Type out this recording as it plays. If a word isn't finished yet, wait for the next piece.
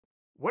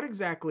What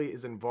exactly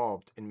is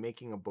involved in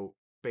making a boat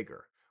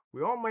bigger?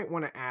 We all might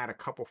want to add a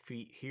couple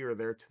feet here or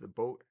there to the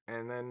boat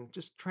and then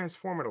just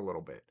transform it a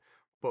little bit.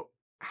 But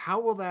how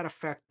will that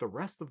affect the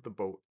rest of the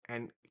boat?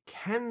 And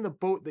can the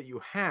boat that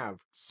you have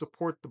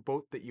support the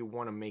boat that you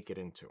want to make it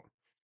into?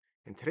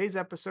 In today's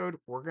episode,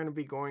 we're going to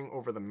be going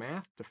over the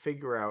math to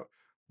figure out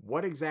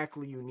what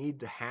exactly you need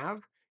to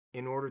have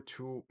in order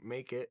to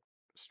make it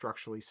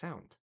structurally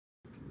sound.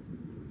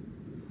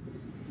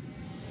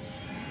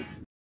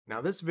 Now,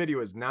 this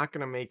video is not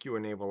going to make you a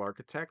naval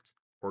architect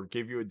or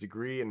give you a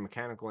degree in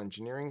mechanical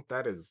engineering.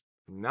 That is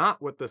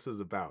not what this is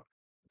about.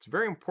 It's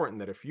very important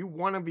that if you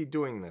want to be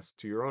doing this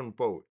to your own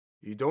boat,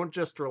 you don't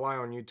just rely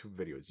on YouTube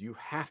videos. You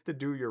have to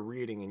do your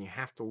reading and you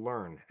have to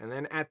learn. And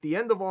then at the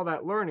end of all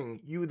that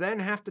learning, you then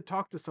have to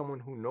talk to someone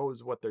who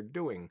knows what they're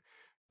doing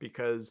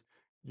because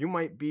you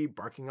might be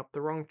barking up the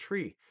wrong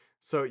tree.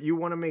 So you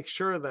want to make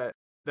sure that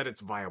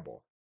it's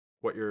viable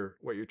what you're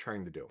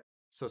trying to do.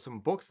 So some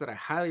books that I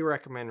highly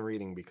recommend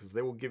reading because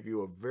they will give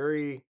you a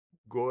very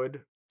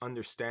good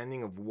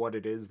understanding of what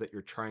it is that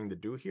you're trying to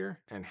do here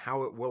and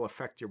how it will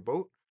affect your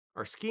boat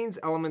are Skeen's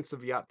Elements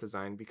of Yacht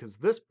Design because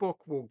this book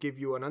will give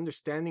you an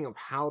understanding of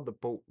how the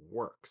boat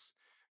works.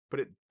 But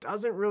it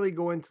doesn't really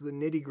go into the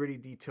nitty-gritty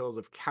details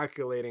of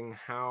calculating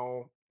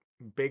how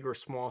big or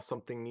small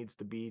something needs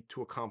to be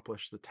to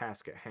accomplish the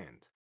task at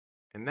hand.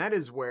 And that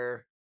is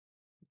where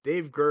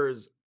Dave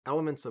Gurr's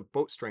Elements of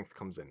Boat Strength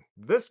comes in.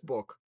 This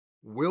book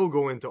will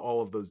go into all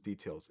of those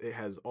details. It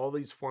has all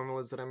these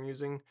formulas that I'm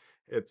using.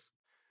 It's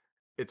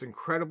it's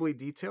incredibly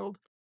detailed,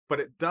 but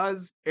it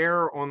does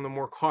err on the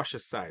more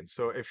cautious side.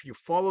 So if you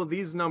follow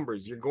these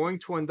numbers, you're going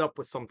to end up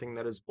with something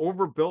that is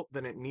overbuilt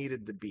than it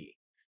needed to be,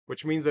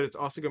 which means that it's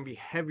also going to be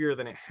heavier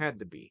than it had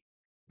to be.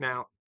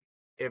 Now,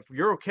 if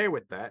you're okay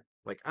with that,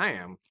 like I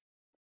am,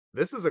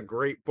 this is a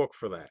great book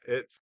for that.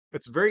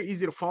 It's very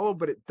easy to follow,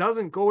 but it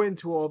doesn't go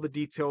into all the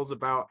details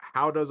about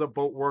how does a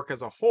boat work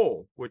as a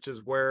whole, which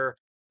is where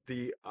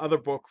the other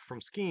book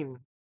from Skeen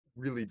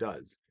really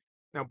does.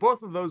 Now,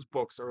 both of those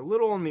books are a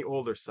little on the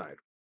older side,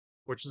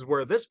 which is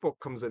where this book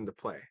comes into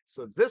play.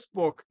 So this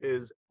book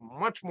is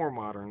much more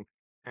modern,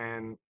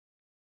 and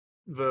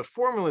the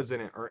formulas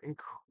in it are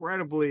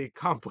incredibly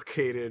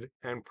complicated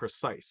and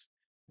precise.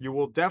 You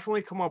will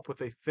definitely come up with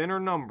a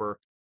thinner number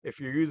if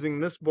you're using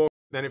this book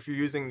than if you're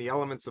using the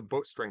Elements of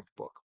Boat Strength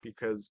book,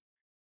 because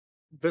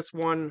this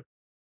one,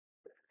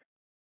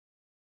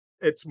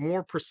 it's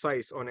more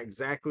precise on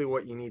exactly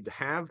what you need to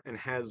have and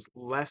has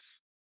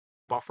less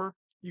buffer,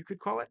 you could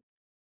call it,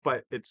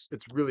 but it's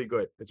really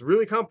good. It's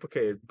really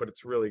complicated, but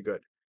it's really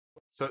good.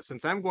 So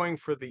since I'm going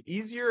for the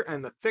easier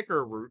and the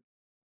thicker route,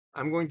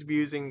 I'm going to be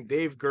using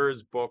Dave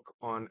Gurr's book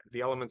on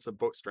the Elements of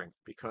Boat Strength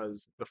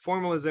because the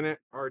formulas in it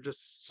are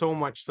just so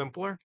much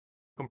simpler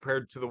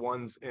compared to the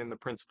ones in the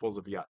Principles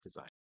of Yacht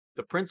Design.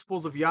 The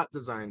Principles of Yacht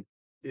Design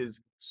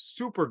is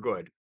super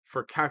good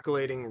for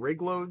calculating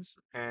rig loads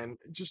and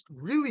just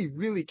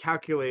really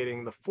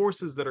calculating the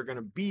forces that are going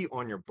to be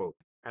on your boat.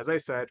 As I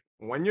said,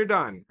 when you're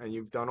done and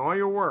you've done all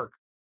your work,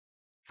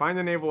 find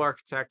a naval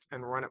architect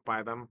and run it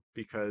by them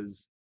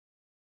because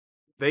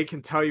they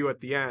can tell you at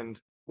the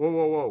end,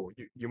 whoa,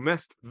 you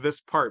missed this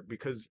part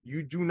because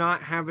you do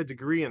not have a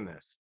degree in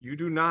this. You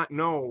do not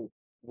know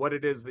what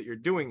it is that you're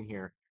doing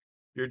here.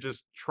 You're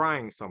just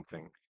trying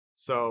something.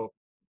 So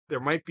there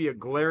might be a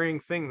glaring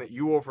thing that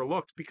you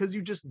overlooked because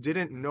you just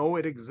didn't know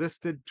it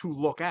existed to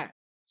look at.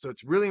 So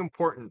it's really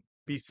important.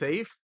 Be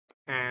safe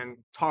and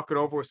talk it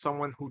over with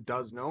someone who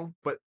does know.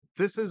 But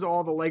this is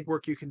all the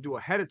legwork you can do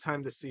ahead of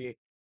time to see,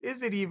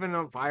 is it even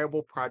a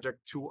viable project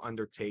to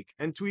undertake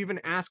and to even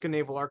ask a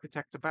naval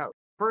architect about?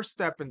 First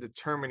step in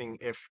determining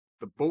if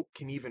the boat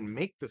can even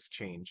make this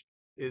change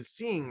is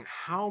seeing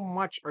how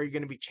much are you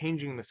going to be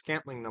changing the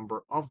Scantling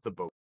number of the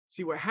boat.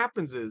 See, what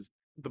happens is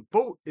the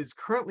boat is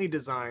currently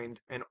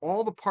designed and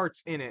all the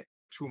parts in it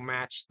to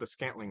match the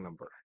Scantling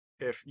number.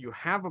 If you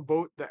have a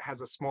boat that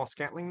has a small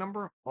Scantling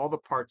number, all the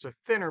parts are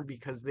thinner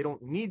because they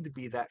don't need to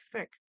be that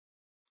thick.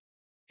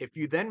 If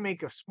you then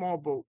make a small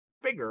boat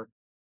bigger,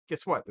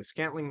 guess what? The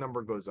Scantling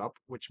number goes up,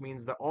 which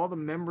means that all the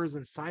members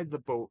inside the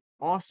boat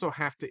also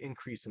have to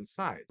increase in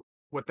size.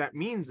 What that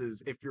means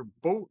is if your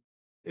boat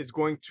is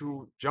going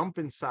to jump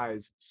in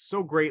size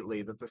so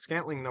greatly that the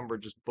Scantling number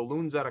just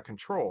balloons out of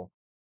control,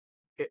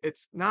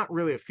 it's not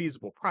really a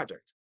feasible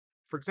project.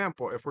 For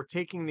example, if we're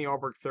taking the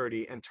Alberg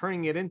 30 and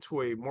turning it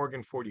into a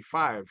Morgan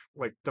 45,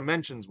 like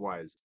dimensions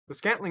wise, the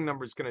Scantling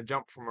number is going to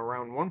jump from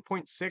around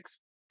 1.6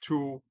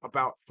 to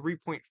about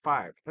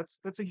 3.5.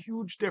 That's a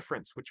huge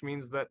difference, which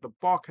means that the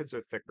bulkheads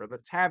are thicker, the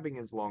tabbing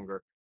is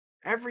longer,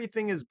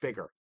 everything is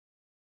bigger.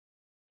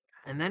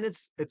 And then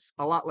it's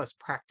a lot less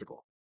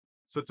practical.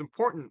 So it's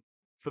important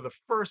for the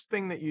first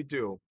thing that you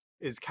do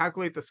is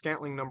calculate the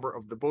Scantling number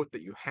of the boat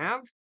that you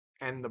have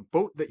and the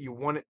boat that you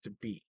want it to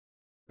be.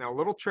 Now, a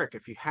little trick,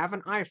 if you have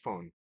an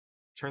iPhone,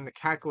 turn the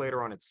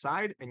calculator on its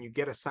side and you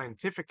get a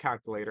scientific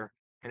calculator,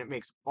 and it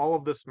makes all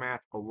of this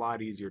math a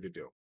lot easier to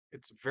do.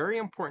 It's very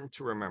important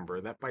to remember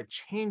that by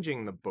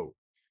changing the boat,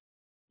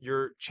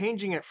 you're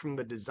changing it from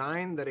the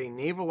design that a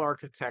naval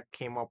architect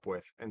came up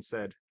with and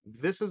said,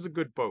 this is a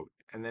good boat,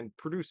 and then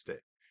produced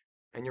it.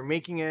 And you're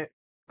making it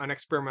an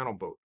experimental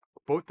boat, a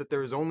boat that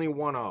there is only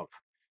one of,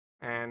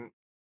 and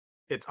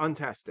it's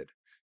untested.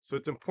 So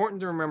it's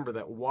important to remember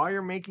that while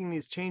you're making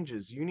these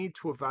changes, you need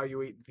to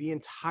evaluate the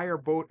entire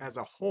boat as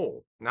a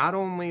whole, not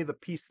only the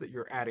piece that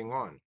you're adding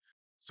on.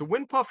 So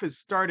Windpuff is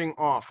starting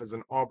off as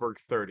an Auberg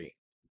 30.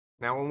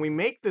 Now, when we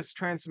make this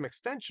transom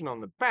extension on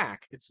the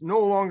back, it's no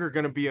longer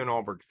going to be an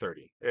Auberg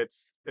 30.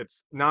 It's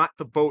not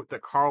the boat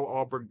that Carl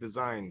Auberg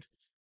designed.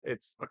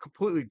 It's a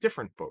completely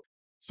different boat.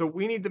 So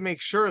we need to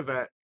make sure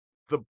that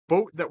the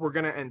boat that we're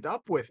going to end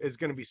up with is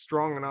going to be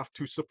strong enough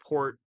to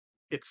support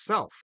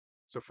itself.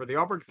 So for the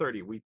Auberg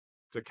 30,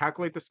 to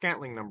calculate the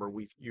Scantling number,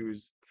 we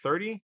use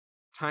 30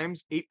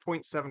 times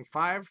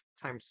 8.75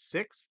 times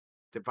 6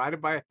 divided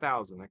by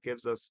 1,000. That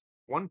gives us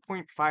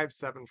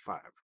 1.575.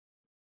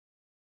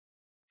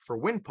 For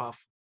Windpuff,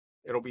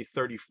 it'll be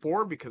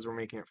 34 because we're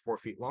making it 4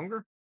 feet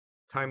longer,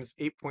 times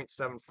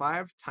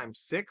 8.75 times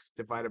 6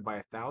 divided by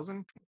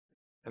 1,000,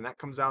 and that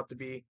comes out to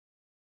be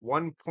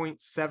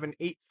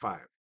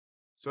 1.785.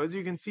 So as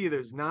you can see,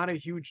 there's not a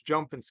huge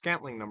jump in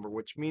Scantling number,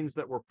 which means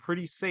that we're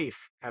pretty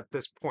safe at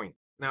this point.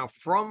 Now,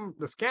 from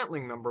the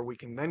Scantling number, we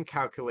can then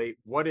calculate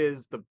what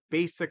is the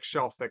basic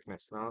shell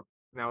thickness.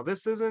 Now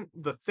this isn't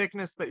the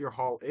thickness that your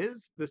hull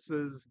is. This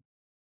is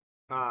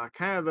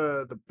kind of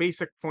the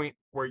basic point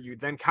where you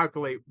then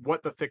calculate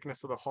what the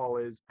thickness of the hull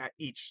is at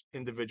each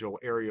individual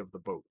area of the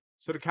boat.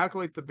 So to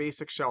calculate the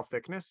basic shell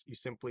thickness, you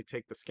simply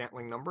take the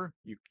Scantling number,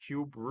 you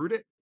cube root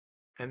it,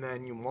 and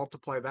then you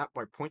multiply that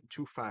by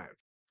 0.25.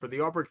 For the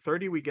Auberg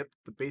 30, we get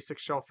the basic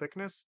shell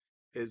thickness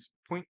is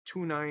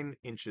 0.29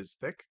 inches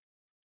thick,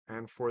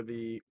 and for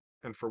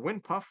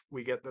Windpuff,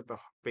 we get that the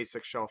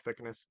basic shell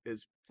thickness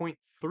is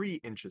 0.3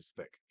 inches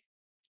thick.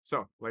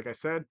 So, like I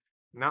said,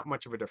 not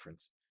much of a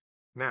difference.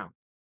 Now,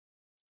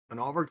 an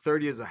Auberg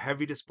 30 is a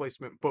heavy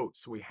displacement boat,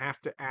 so we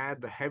have to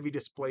add the heavy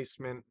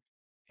displacement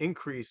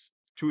increase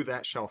to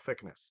that shell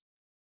thickness.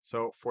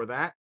 So for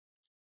that,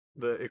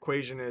 the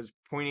equation is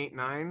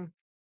 0.89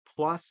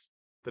 plus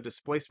the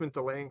displacement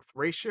to length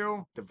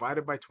ratio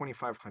divided by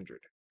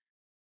 2,500.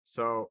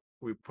 So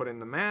we put in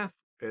the math,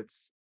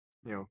 it's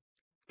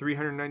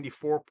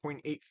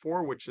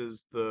 394.84, which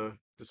is the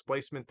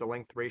displacement to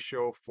length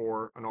ratio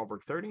for an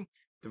Auberg 30,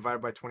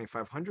 divided by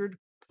 2,500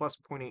 plus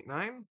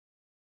 0.89,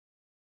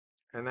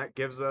 and that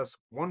gives us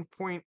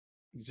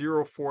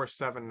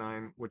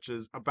 1.0479, which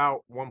is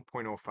about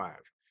 1.05.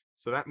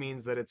 So that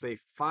means that it's a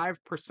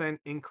 5%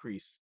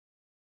 increase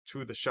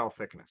to the shell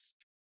thickness.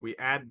 We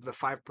add the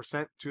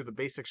 5% to the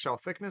basic shell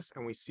thickness,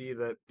 and we see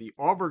that the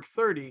Auberg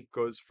 30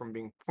 goes from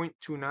being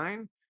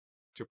 0.29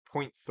 to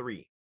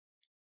 0.3.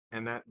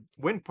 And that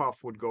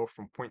Windpuff would go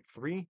from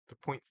 0.3 to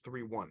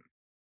 0.31.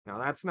 Now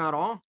that's not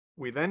all.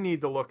 We then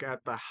need to look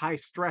at the high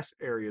stress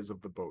areas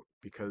of the boat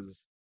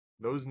because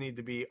those need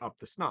to be up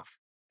to snuff.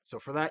 So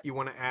for that, you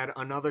want to add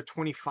another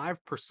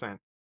 25%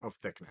 of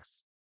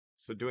thickness.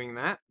 So doing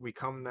that, we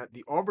come that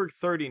the Auberg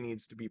 30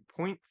 needs to be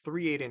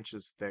 0.38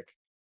 inches thick,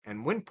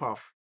 and Windpuff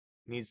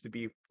needs to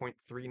be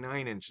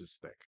 0.39 inches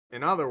thick.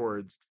 In other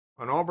words,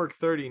 an Auberg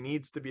 30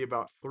 needs to be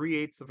about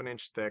 3/8 of an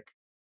inch thick,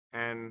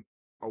 and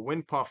a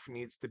Windpuff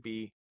needs to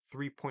be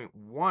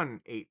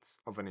 3.18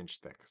 of an inch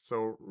thick.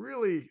 So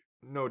really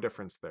no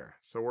difference there.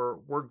 So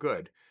we're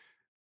good.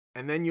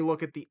 And then you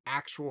look at the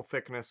actual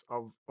thickness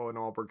of an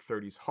Auberg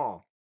 30's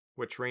hull,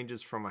 which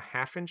ranges from a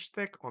 1/2 inch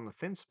thick on the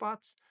thin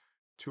spots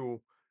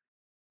to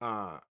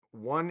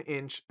 1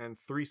 inch and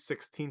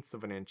 3/16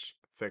 of an inch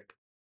thick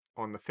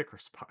on the thicker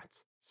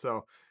spots.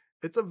 So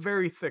it's a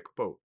very thick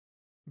boat.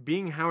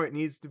 Being how it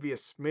needs to be a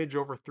smidge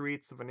over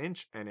 3/8 of an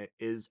inch and it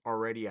is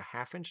already a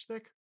 1/2 inch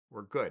thick,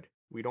 we're good.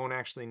 We don't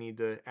actually need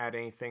to add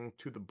anything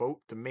to the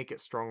boat to make it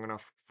strong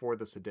enough for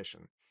this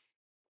addition.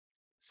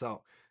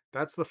 So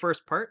that's the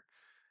first part.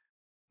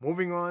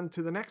 Moving on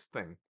to the next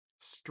thing,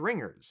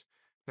 stringers.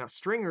 Now,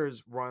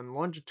 stringers run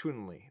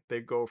longitudinally.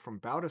 They go from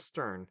bow to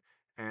stern,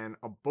 and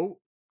a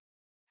boat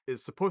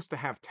is supposed to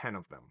have 10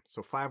 of them,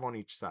 so 5 on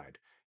each side.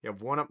 You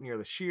have one up near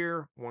the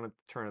sheer, one at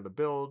the turn of the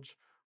bilge,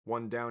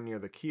 one down near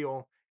the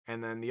keel,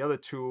 and then the other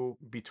 2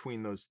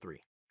 between those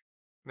 3.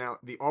 Now,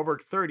 the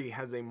Auberg 30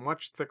 has a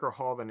much thicker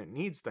hull than it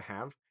needs to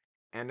have,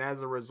 and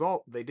as a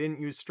result, they didn't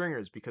use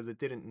stringers because it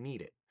didn't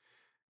need it.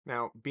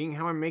 Now, being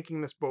how I'm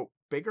making this boat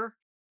bigger,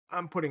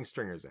 I'm putting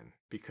stringers in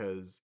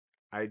because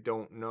I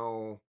don't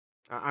know.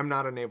 I'm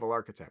not a naval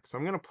architect, so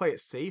I'm going to play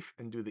it safe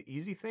and do the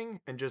easy thing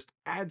and just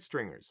add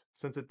stringers.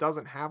 Since it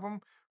doesn't have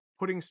them,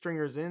 putting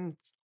stringers in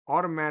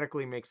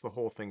automatically makes the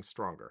whole thing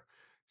stronger.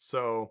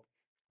 So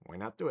why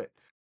not do it?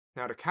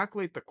 Now, to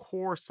calculate the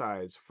core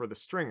size for the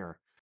stringer,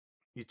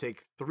 you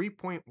take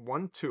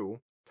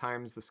 3.12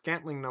 times the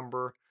Scantling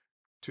number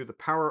to the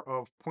power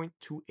of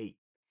 0.28.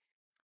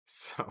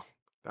 So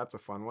that's a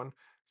fun one.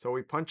 So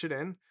we punch it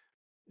in.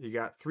 You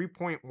got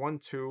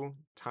 3.12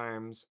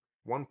 times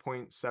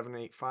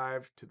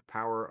 1.785 to the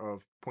power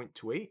of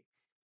 0.28.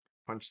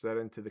 Punch that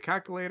into the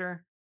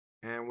calculator,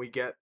 and we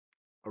get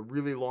a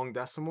really long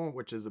decimal,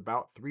 which is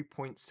about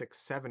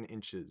 3.67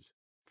 inches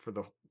for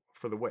the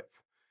width.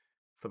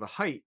 For the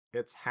height,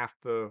 it's half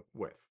the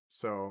width.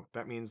 So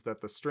that means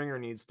that the stringer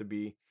needs to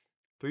be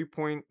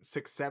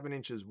 3.67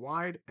 inches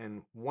wide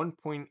and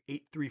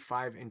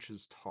 1.835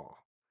 inches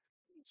tall.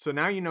 So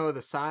now you know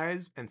the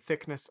size and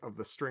thickness of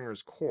the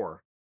stringer's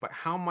core, but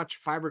how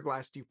much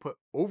fiberglass do you put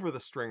over the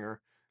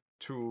stringer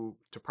to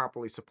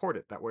properly support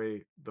it? That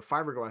way the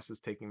fiberglass is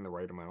taking the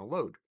right amount of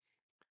load.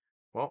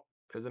 Well,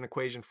 there's an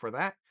equation for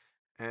that,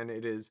 and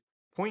it is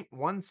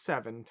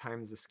 0.17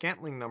 times the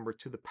Scantling number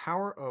to the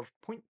power of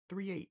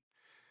 0.38.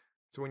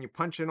 So when you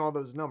punch in all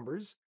those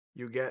numbers,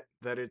 you get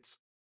that it's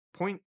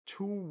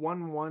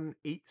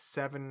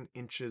 0.21187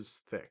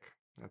 inches thick.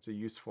 That's a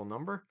useful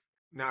number.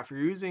 Now, if you're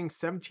using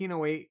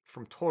 1708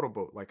 from Total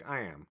Boat like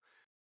I am,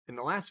 in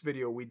the last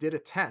video we did a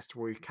test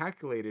where we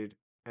calculated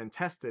and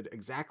tested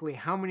exactly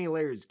how many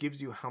layers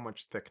gives you how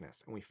much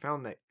thickness, and we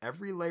found that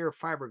every layer of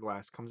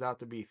fiberglass comes out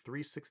to be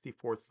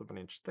 3/64 of an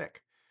inch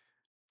thick.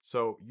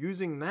 So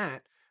using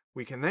that,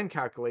 we can then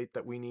calculate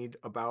that we need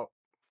about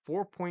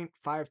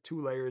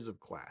 4.52 layers of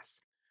glass,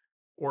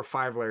 or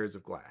 5 layers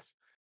of glass.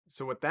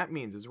 So what that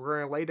means is we're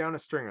going to lay down a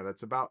stringer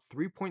that's about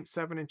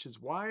 3.7 inches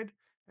wide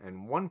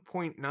and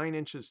 1.9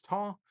 inches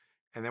tall,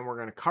 and then we're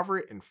going to cover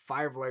it in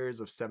 5 layers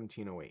of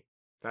 1708.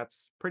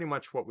 That's pretty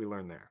much what we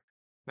learned there.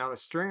 Now the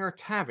stringer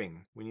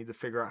tabbing, we need to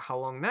figure out how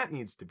long that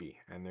needs to be,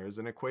 and there's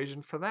an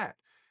equation for that.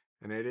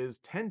 And it is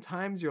 10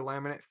 times your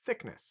laminate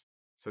thickness.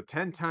 So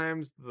 10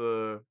 times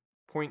the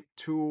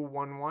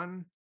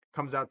 0.211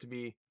 comes out to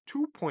be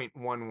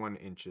 2.11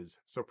 inches.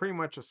 So pretty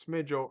much a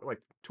smidge over,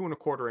 like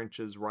 2.25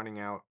 inches running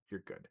out,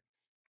 you're good.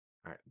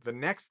 All right, the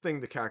next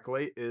thing to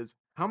calculate is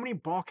how many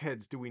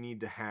bulkheads do we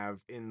need to have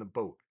in the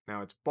boat?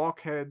 Now it's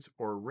bulkheads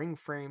or ring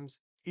frames,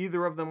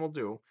 either of them will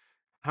do.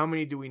 How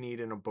many do we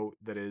need in a boat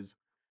that is,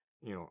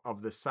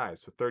 of this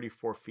size? So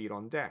 34 feet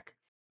on deck.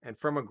 And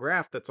from a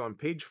graph that's on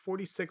page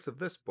 46 of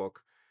this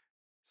book,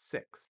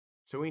 6.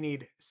 So we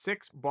need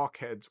 6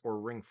 bulkheads or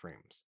ring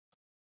frames.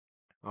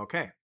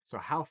 Okay, so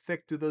how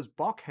thick do those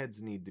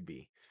bulkheads need to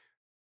be?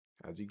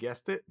 As you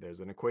guessed it, there's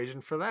an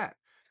equation for that.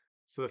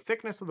 So the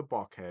thickness of the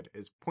bulkhead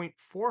is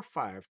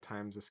 0.45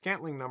 times the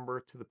Scantling number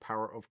to the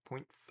power of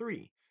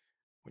 0.3.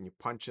 When you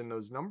punch in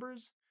those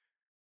numbers,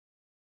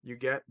 you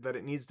get that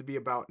it needs to be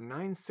about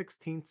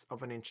 9/16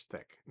 of an inch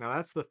thick. Now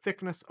that's the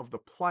thickness of the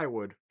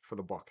plywood for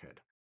the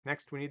bulkhead.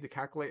 Next, we need to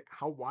calculate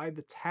how wide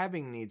the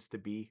tabbing needs to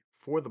be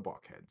for the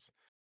bulkheads.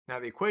 Now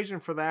the equation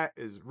for that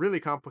is really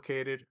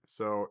complicated,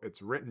 so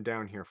it's written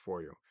down here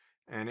for you.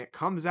 And it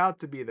comes out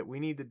to be that we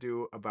need to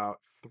do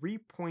about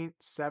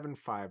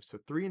 3.75, so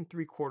 3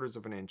 3/4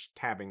 of an inch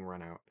tabbing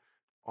run out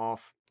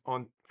off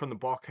on from the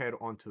bulkhead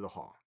onto the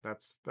hull.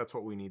 That's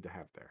what we need to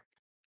have there.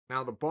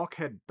 Now the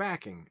bulkhead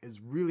backing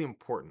is really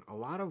important. A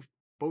lot of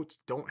boats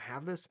don't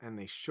have this and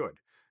they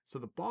should. So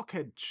the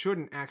bulkhead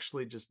shouldn't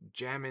actually just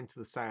jam into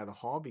the side of the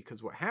hull,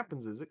 because what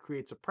happens is it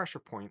creates a pressure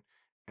point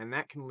and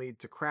that can lead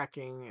to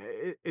cracking.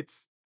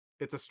 It's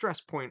a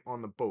stress point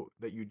on the boat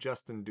that you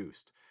just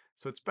induced.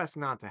 So it's best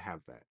not to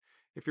have that.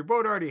 If your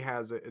boat already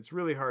has it, it's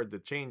really hard to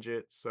change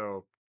it,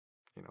 so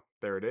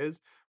there it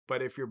is.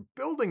 But if you're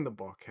building the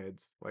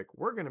bulkheads like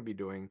we're going to be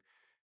doing,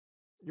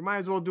 you might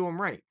as well do them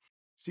right.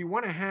 So you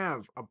want to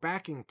have a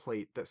backing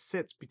plate that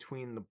sits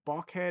between the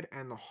bulkhead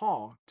and the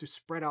hull to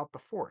spread out the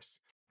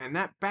force. And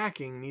that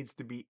backing needs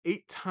to be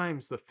 8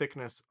 times the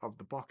thickness of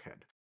the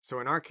bulkhead. So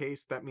in our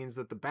case, that means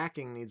that the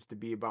backing needs to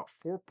be about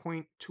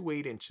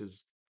 4.28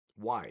 inches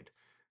wide.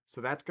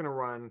 So that's going to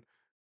run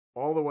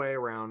all the way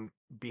around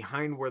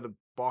behind where the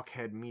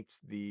bulkhead meets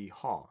the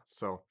hull.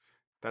 So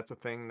that's a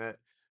thing that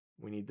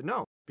we need to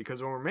know,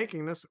 because when we're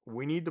making this,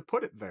 we need to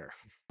put it there.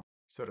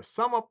 So to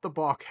sum up the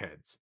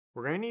bulkheads,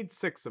 we're going to need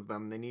 6 of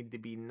them. They need to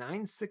be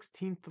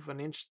 9/16 of an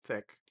inch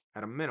thick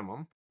at a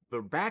minimum.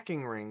 The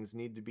backing rings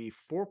need to be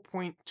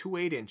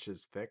 4.28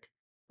 inches thick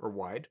or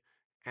wide,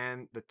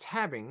 and the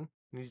tabbing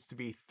needs to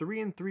be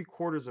 3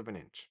 3/4 of an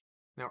inch.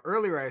 Now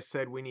earlier I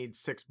said we need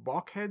 6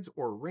 bulkheads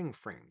or ring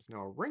frames.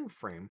 Now a ring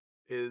frame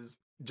is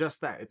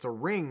just that. It's a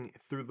ring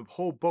through the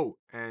whole boat,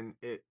 and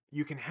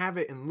you can have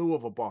it in lieu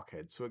of a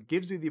bulkhead. So it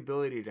gives you the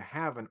ability to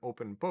have an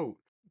open boat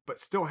but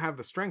still have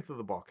the strength of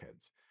the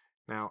bulkheads.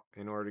 Now,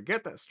 in order to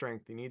get that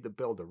strength, you need to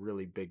build a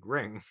really big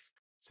ring.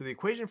 So the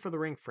equation for the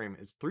ring frame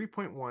is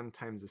 3.1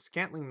 times the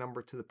Scantling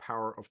number to the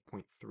power of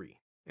 0.3.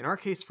 In our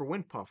case for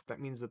Windpuff, that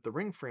means that the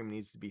ring frame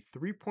needs to be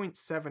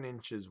 3.7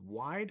 inches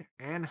wide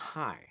and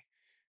high.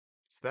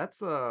 So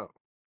that's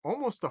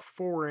almost a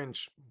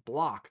 4-inch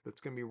block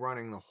that's going to be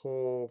running the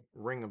whole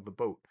ring of the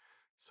boat.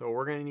 So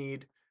we're going to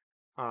need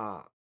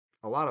a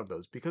lot of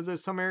those, because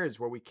there's some areas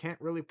where we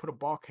can't really put a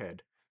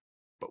bulkhead,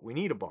 but we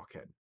need a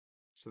bulkhead.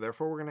 So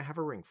therefore we're going to have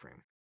a ring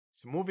frame.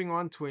 So moving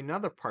on to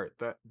another part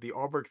that the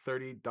Alberg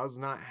 30 does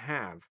not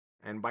have,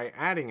 and by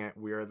adding it,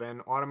 we are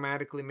then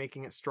automatically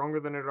making it stronger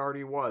than it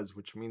already was,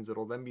 which means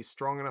it'll then be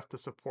strong enough to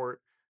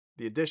support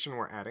the addition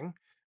we're adding,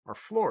 are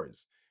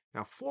floors.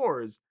 Now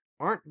floors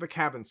aren't the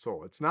cabin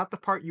sole. It's not the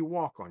part you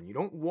walk on. You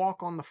don't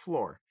walk on the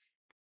floor.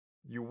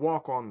 you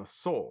walk on the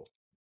sole.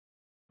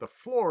 The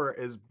floor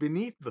is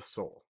beneath the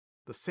sole,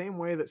 the same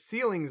way that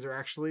ceilings are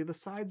actually the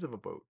sides of a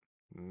boat,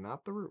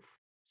 not the roof.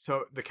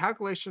 So the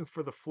calculation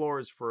for the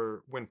floors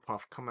for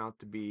Windpuff come out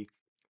to be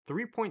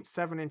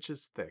 3.7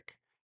 inches thick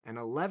and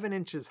 11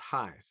 inches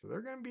high. So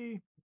they're going to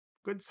be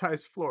good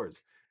sized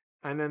floors.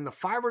 And then the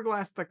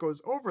fiberglass that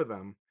goes over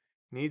them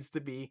needs to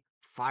be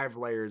 5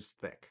 layers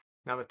thick.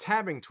 Now the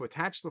tabbing to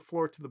attach the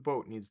floor to the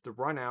boat needs to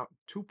run out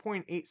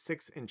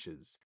 2.86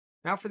 inches.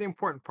 Now for the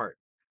important part.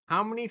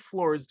 How many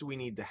floors do we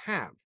need to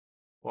have?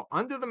 Well,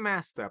 under the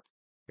mast step,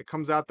 it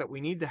comes out that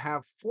we need to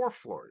have 4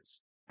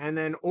 floors. And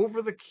then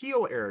over the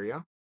keel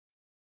area,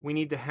 we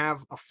need to have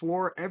a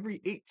floor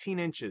every 18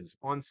 inches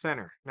on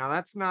center. Now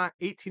that's not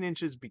 18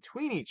 inches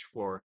between each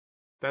floor,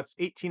 that's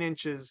 18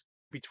 inches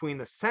between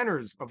the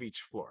centers of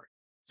each floor.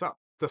 So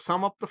to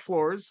sum up the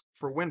floors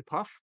for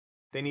Windpuff,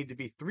 they need to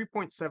be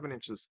 3.7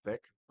 inches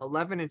thick,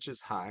 11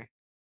 inches high,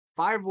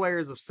 5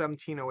 layers of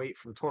 1708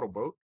 for the total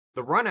boat.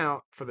 The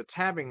runout for the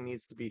tabbing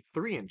needs to be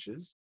 3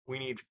 inches. We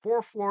need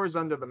 4 floors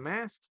under the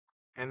mast,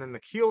 and then the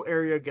keel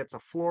area gets a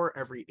floor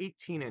every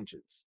 18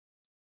 inches.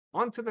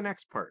 On to the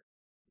next part.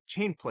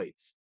 Chain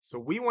plates. So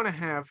we want to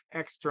have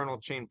external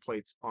chain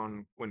plates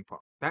on Windpuff.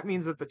 That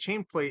means that the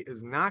chain plate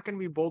is not going to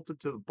be bolted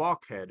to the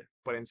bulkhead,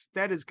 but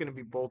instead is going to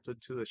be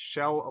bolted to the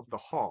shell of the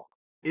hull.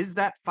 Is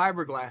that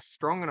fiberglass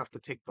strong enough to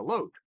take the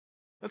load?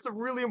 That's a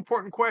really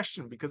important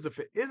question, because if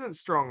it isn't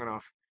strong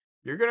enough,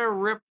 you're going to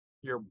rip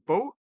your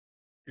boat,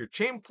 your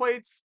chain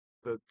plates,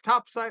 the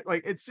top side,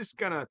 like it's just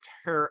going to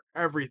tear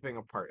everything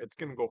apart. It's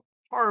going to go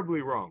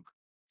horribly wrong.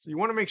 So you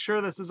want to make sure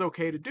this is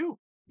okay to do.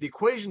 The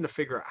equation to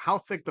figure out how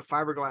thick the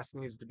fiberglass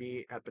needs to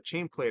be at the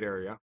chain plate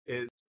area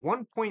is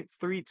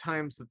 1.3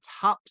 times the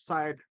top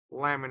side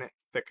laminate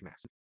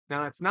thickness.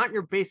 Now that's not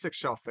your basic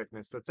shell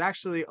thickness. That's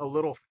actually a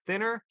little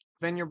thinner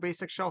than your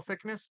basic shell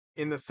thickness.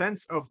 In the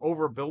sense of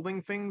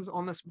overbuilding things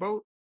on this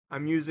boat,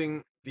 I'm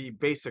using the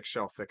basic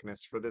shell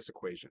thickness for this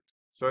equation.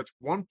 So it's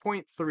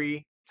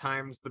 1.3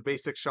 times the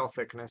basic shell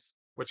thickness,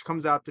 which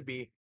comes out to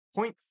be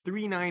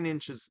 0.39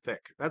 inches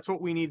thick. That's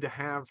what we need to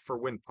have for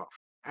Windpuff.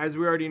 As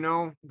we already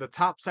know, the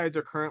top sides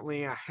are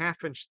currently a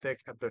 ½ inch thick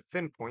at their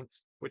thin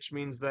points, which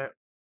means that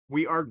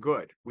we are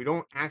good. We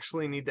don't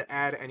actually need to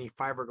add any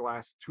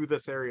fiberglass to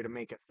this area to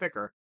make it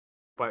thicker,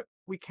 but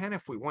we can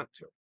if we want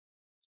to.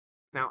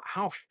 Now,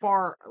 how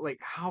far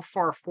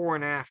fore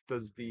and aft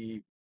does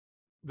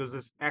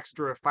this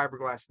extra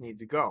fiberglass need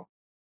to go?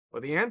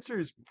 Well, the answer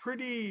is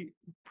pretty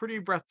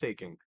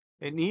breathtaking.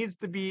 It needs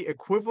to be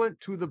equivalent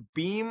to the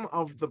beam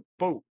of the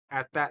boat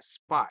at that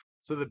spot.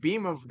 So the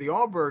beam of the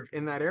Allberg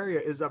in that area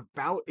is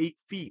about 8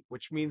 feet,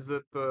 which means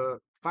that the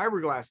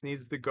fiberglass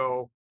needs to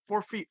go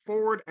 4 feet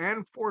forward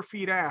and 4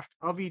 feet aft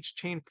of each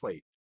chain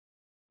plate.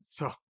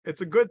 So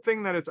it's a good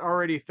thing that it's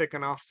already thick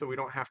enough so we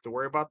don't have to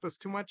worry about this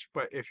too much.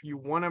 But if you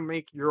want to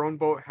make your own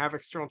boat have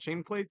external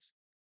chain plates,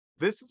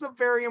 this is a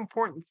very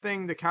important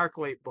thing to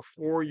calculate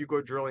before you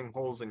go drilling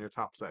holes in your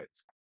top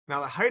sides.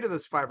 Now the height of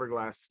this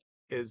fiberglass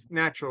is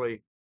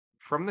naturally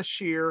from the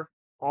shear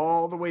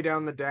all the way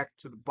down the deck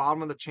to the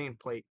bottom of the chain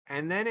plate,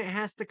 and then it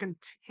has to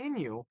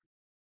continue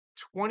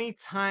 20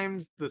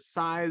 times the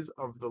size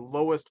of the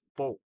lowest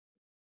bolt.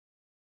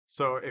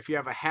 So if you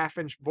have a ½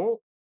 inch bolt,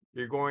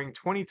 you're going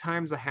 20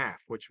 times a half,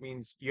 which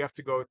means you have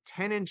to go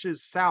 10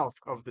 inches south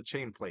of the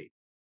chain plate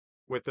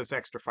with this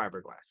extra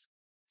fiberglass.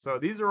 So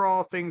these are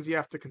all things you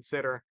have to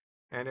consider,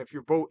 and if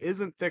your boat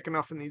isn't thick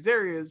enough in these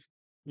areas,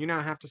 you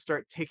now have to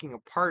start taking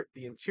apart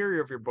the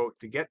interior of your boat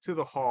to get to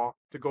the hull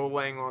to go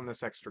laying on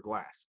this extra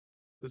glass.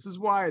 This is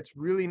why it's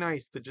really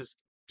nice to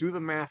just do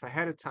the math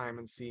ahead of time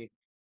and see,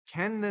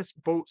 can this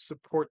boat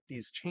support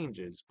these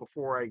changes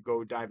before I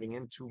go diving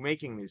into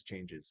making these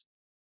changes?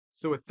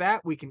 So with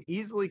that, we can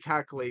easily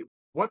calculate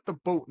what the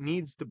boat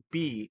needs to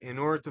be in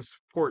order to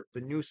support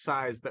the new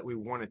size that we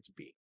want it to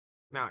be.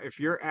 Now, if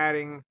you're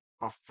adding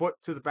a foot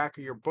to the back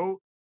of your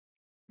boat,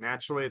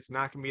 naturally it's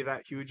not going to be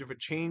that huge of a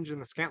change in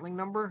the Scantling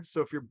number.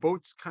 So if your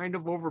boat's kind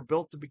of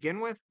overbuilt to begin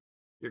with,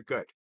 you're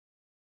good.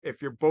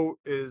 If your boat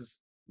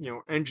is,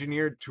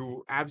 engineered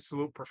to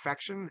absolute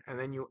perfection and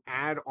then you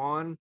add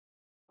on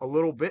a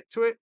little bit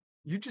to it,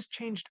 you just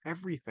changed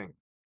everything.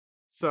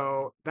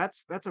 So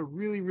that's a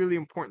really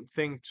important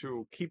thing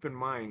to keep in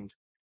mind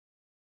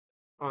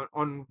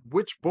on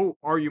which boat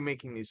are you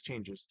making these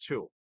changes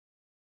to.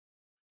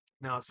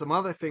 Now, some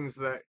other things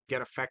that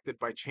get affected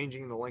by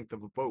changing the length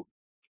of a boat.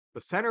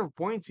 The center of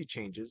buoyancy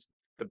changes,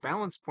 the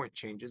balance point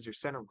changes, your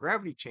center of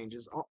gravity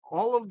changes.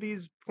 All of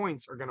these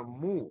points are going to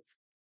move.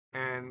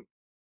 And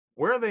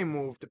where they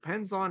move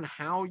depends on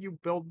how you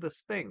build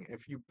this thing.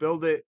 If you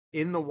build it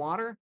in the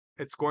water,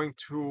 it's going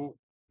to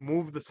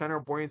move the center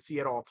of buoyancy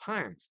at all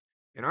times.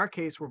 In our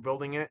case, we're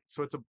building it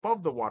so it's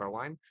above the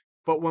waterline,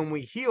 but when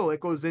we heel, it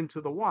goes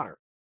into the water,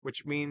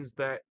 which means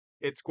that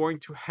it's going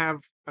to have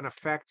an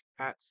effect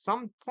at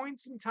some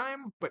points in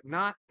time, but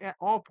not at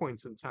all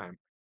points in time.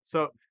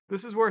 So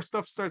this is where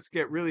stuff starts to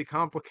get really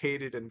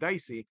complicated and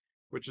dicey,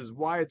 which is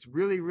why it's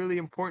really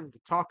important to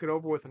talk it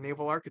over with a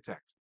naval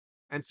architect.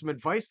 And some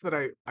advice that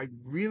I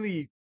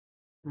really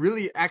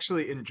really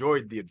actually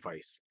enjoyed the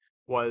advice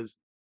was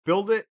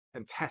build it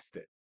and test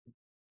it.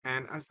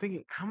 And I was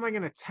thinking, how am I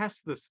going to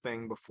test this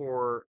thing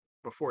before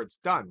it's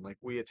done? Like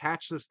we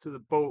attach this to the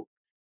boat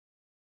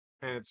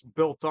and it's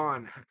built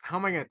on. How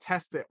am I going to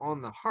test it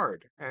on the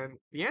hard? And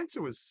the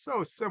answer was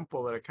so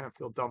simple that I kind of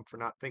feel dumb for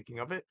not thinking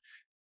of it.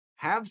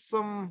 Have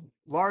some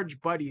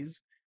large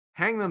buddies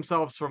hang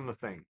themselves from the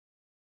thing.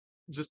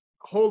 Just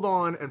hold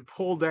on and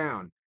pull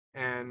down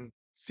and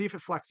see if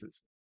it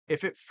flexes.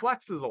 If it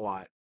flexes a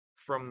lot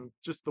from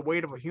just the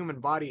weight of a human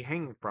body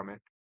hanging from it,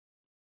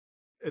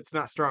 it's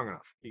not strong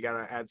enough. You got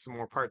to add some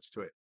more parts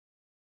to it.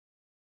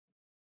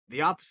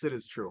 The opposite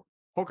is true.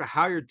 Hook a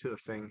halyard to the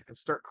thing and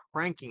start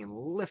cranking and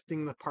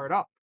lifting the part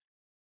up.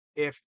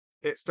 If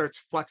it starts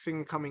flexing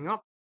and coming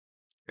up,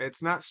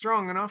 it's not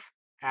strong enough,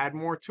 add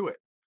more to it.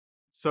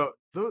 So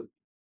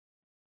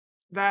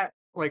that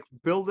like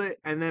build it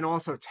and then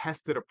also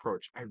test it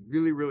approach, I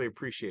really, really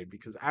appreciate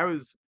because I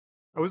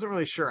wasn't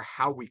really sure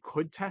how we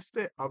could test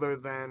it other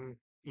than,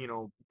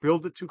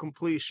 build it to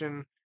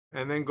completion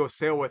and then go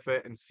sail with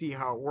it and see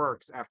how it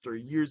works after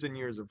years and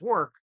years of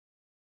work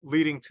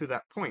leading to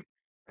that point.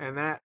 And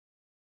that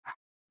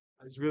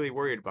I was really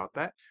worried about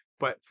that.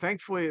 But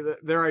thankfully,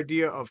 their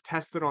idea of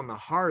test it on the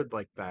hard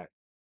like that,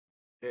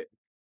 it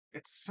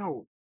it's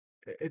so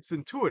it's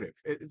intuitive.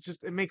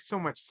 It makes so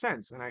much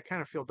sense, and I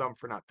kind of feel dumb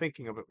for not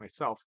thinking of it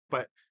myself.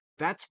 But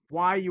that's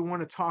why you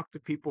want to talk to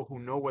people who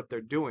know what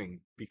they're doing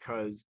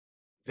because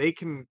they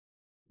can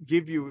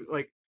give you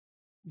like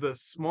the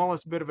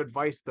smallest bit of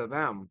advice to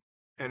them,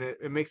 and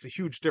it makes a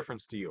huge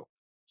difference to you.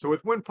 So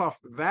with Windpuff,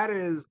 that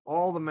is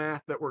all the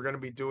math that we're going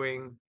to be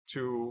doing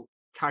to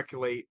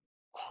calculate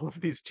all of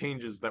these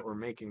changes that we're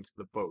making to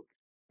the boat.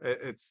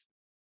 It's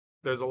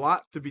there's a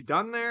lot to be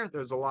done there.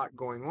 There's a lot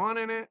going on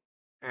in it,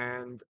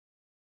 and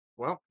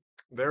well,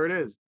 there it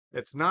is.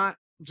 It's not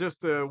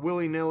just a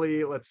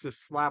willy-nilly, let's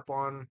just slap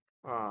on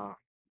a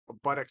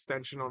butt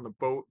extension on the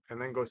boat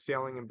and then go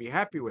sailing and be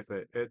happy with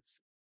it.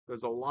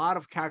 There's a lot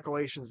of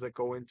calculations that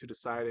go into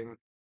deciding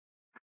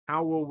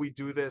how will we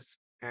do this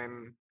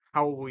and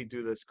how will we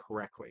do this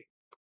correctly.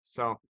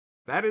 So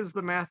that is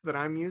the math that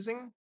I'm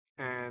using.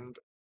 And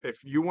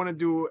if you want to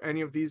do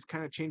any of these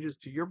kind of changes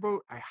to your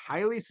boat, I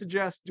highly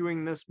suggest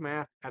doing this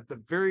math at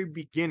the very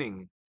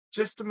beginning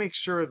just to make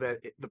sure that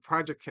the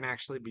project can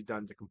actually be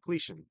done to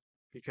completion.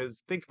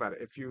 Because think about it,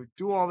 if you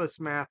do all this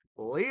math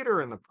later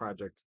in the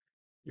project,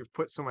 you've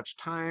put so much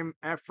time,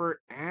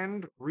 effort,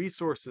 and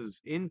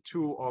resources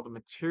into all the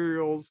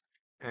materials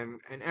and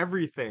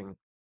everything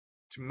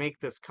to make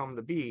this come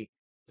to be,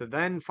 to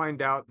then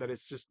find out that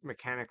it's just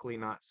mechanically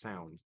not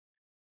sound.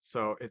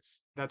 So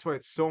that's why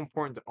it's so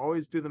important to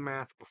always do the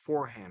math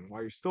beforehand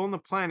while you're still in the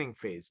planning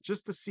phase,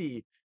 just to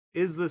see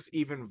is this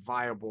even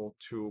viable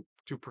to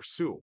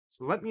pursue.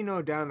 So let me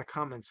know down in the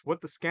comments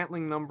what the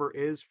Scantling number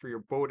is for your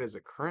boat as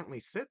it currently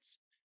sits,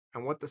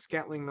 and what the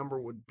Scantling number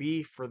would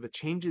be for the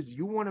changes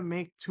you want to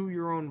make to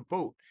your own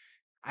boat.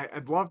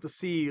 I'd love to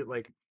see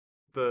like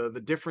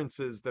the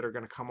differences that are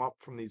going to come up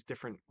from these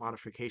different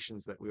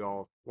modifications that we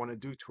all want to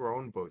do to our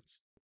own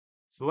boats.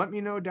 So let me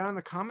know down in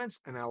the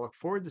comments, and I look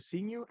forward to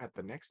seeing you at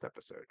the next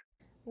episode.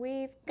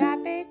 We've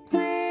got big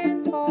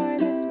plans for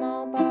the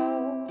small boat.